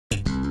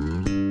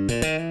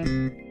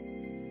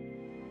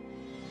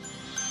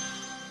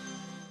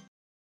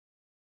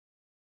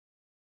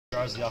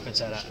The offense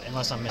had,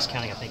 unless I'm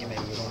miscounting, I think it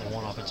maybe was only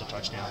one offensive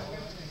touchdown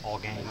all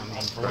game. I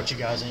mean, for what you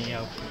guys, and you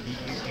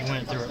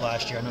went through it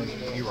last year. I know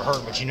you were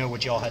hurt, but you know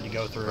what y'all had to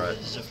go through. Right.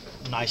 Is it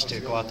nice to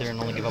go out there and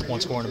only give up one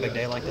score on a big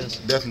day like this?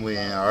 Definitely,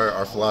 and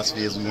our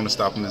philosophy is we want to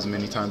stop them as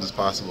many times as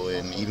possible,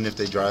 and even if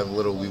they drive a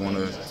little, we want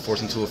to force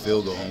them to a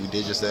field goal, and we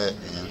did just that,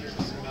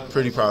 and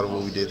pretty proud of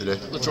what we did today.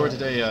 LaTroy,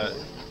 today,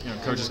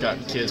 Coach has got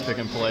kids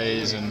picking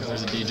plays, and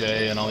there's a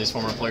DJ, and all these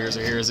former players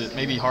are here. Is it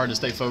maybe hard to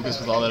stay focused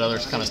with all that other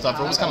kind of stuff?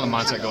 What was kind of the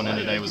mindset going in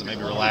today? Was it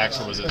maybe relaxed,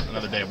 or was it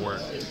another day of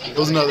work? It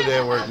was another day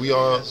of work.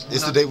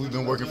 It's the day we've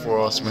been working for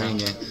all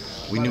spring, and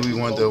we knew we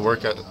wanted to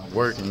work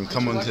and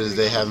come into this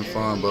day having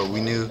fun, but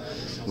we knew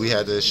we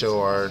had to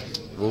show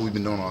what we've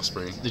been doing all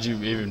spring. Did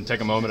you even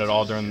take a moment at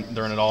all during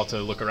it all to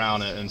look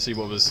around and see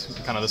what was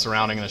kind of the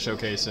surrounding and the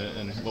showcase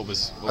and what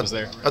was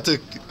there? I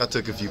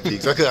took a few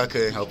peeks. I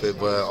couldn't help it,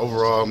 but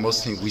overall,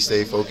 most teams we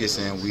stayed focused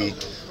and we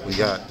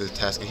got the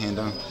task at hand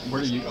done.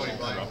 Where do you go? Can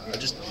you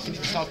just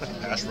talk about the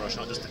pass rush,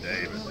 not just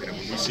today, but when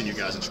we've seen you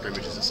guys in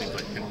scrimmages, it seems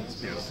like the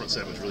front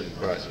seven's really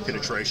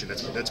penetration.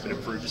 That's been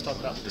improved. Just talk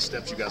about the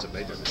steps you guys have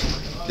made there this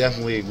spring.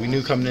 Definitely, we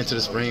knew coming into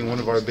the spring one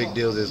of our big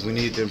deals is we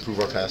needed to improve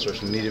our pass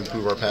rush. We needed to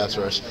improve our pass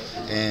rush.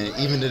 And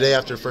even today,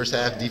 after the first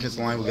half, defensive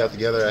line, we got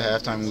together at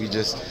halftime and we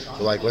just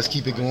were like, let's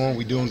keep it going.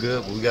 We're doing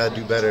good, but we got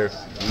to do better.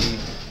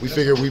 We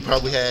figured we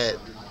probably had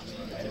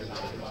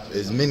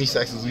as many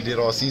sacks as we did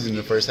all season in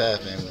the first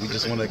half, and we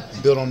just want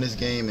to build on this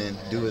game and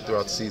do it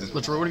throughout the season.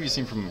 LaTroy, what have you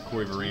seen from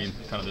Corey Vereen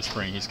kind of this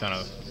spring?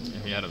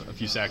 He had a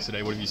few sacks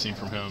today. What have you seen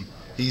from him?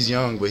 He's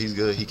young, but he's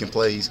good. He can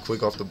play. He's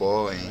quick off the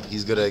ball, and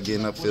he's good at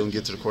getting upfield and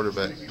get to the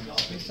quarterback. Do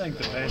you think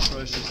the pass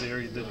rush is the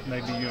area that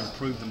maybe you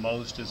improved the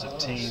most as a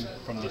team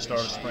from the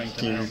start of spring to now?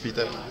 Can you repeat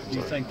that? Do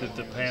you think that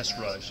the pass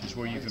rush is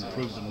where you've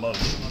improved the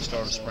most from the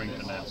start of spring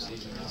to now?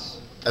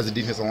 As a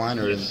defensive line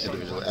or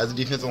individually? As a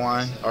defensive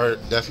line,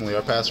 definitely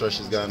our pass rush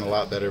has gotten a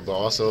lot better, but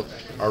also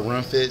our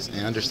run fits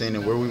and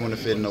understanding where we want to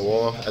fit in the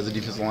wall as a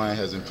defensive line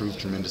has improved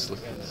tremendously.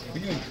 Were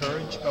you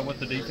encouraged by what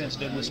the defense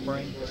did this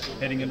spring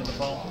heading into the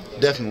fall?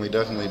 Definitely,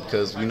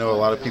 because we know a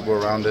lot of people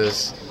around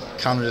us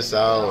counted us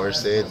out or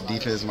said the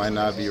defense might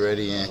not be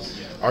ready, and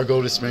our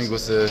goal this spring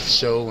was to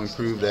show and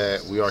prove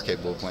that we are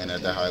capable of playing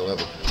at that high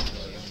level.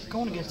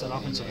 Going against that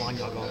offensive line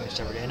y'all go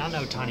against every day, and I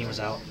know Tiny was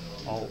out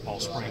all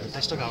spring, but they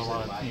still got a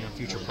lot of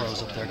future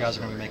pros up there. Guys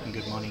are going to be making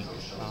good money.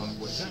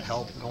 Does that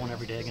help going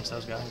every day against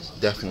those guys?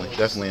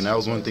 Definitely, and that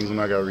was one of the things when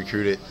I got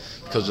recruited.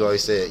 Coach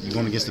always said, you're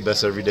going against the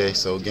best every day,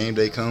 so game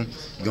day come,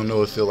 you're going to know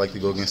what it feels like to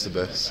go against the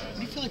best. What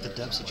do you feel like the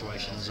depth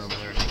situation is over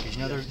there?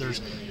 Because there's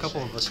a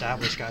couple of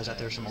established guys out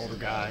there, some older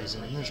guys,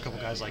 and then there's a couple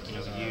guys like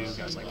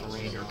guys like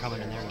Vereen who are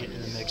coming in there and getting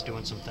in the mix,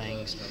 doing some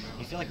things. Do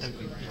you feel like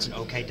it's an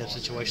okay depth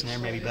situation there,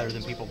 maybe better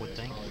than people would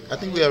think? I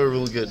think we have a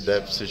really good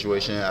depth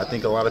situation. I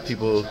think a lot of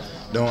people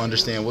don't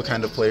understand what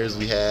kind of players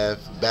we have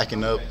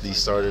backing up these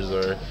starters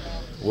or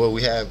what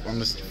we have on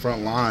the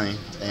front line,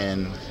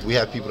 and we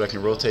have people that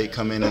can rotate,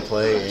 come in and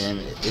play, and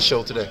it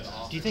showed today.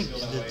 Do you think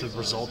that the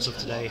results of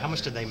today, how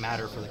much did they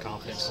matter for the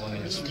confidence? I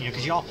mean,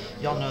 because y'all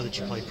know that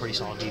you played pretty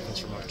solid defense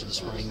for most of the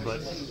spring, but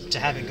to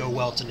have it go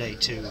well today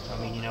too.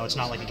 I mean, it's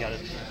not like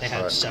they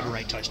had 7 or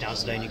 8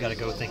 touchdowns today, and you got to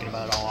go thinking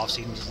about it all off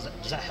season.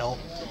 Does that help?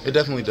 It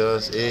definitely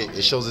does.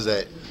 It shows us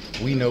that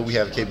we know we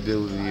have the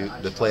capability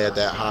to play at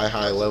that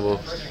high level,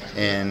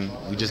 and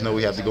we just know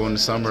we have to go in the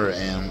summer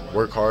and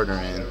work harder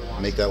and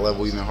make that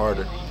level even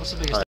harder. What's the biggest